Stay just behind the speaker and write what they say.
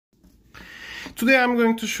Today I'm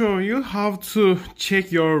going to show you how to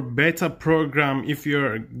check your beta program. If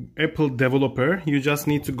you're an Apple developer, you just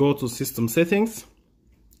need to go to System Settings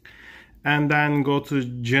and then go to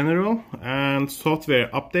General and Software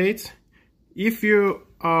Update. If you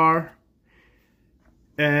are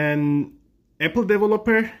an Apple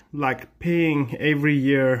developer, like paying every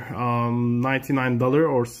year $99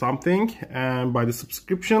 or something, and by the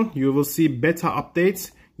subscription, you will see beta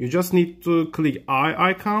updates. You just need to click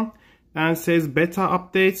I icon and says beta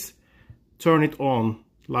updates, turn it on,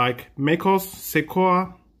 like MacOS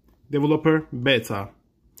Sequoia developer beta.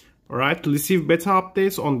 Alright, to receive beta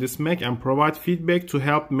updates on this Mac and provide feedback to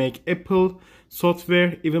help make Apple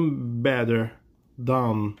software even better.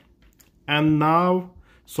 Done. And now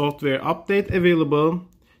software update available.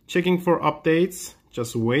 Checking for updates.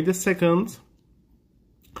 Just wait a second.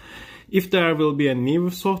 If there will be a new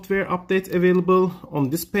software update available on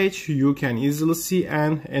this page, you can easily see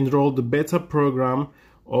and enroll the beta program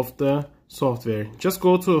of the software. Just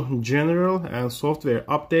go to General and Software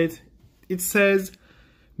Update. It says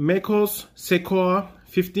MacOS Sequoia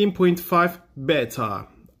 15.5 beta.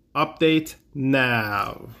 Update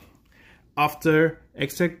now. After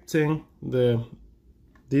accepting the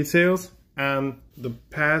details and the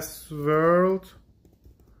password,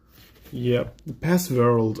 the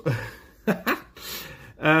password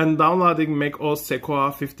and downloading macOS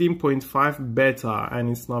Sequoia 15.5 beta,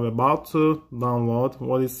 and it's now about to download.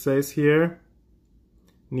 What it says here,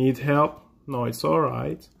 need help? No, it's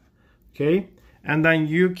alright. Okay, and then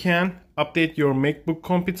you can update your MacBook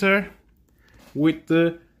computer with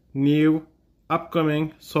the new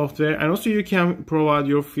upcoming software, and also you can provide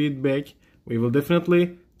your feedback. We will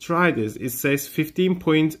definitely try this. It says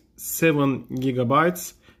 15.7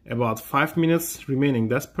 gigabytes, about 5 minutes remaining.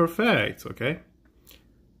 That's perfect. Okay,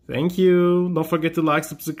 thank you. Don't forget to like,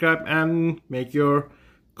 subscribe, and make your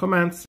comments.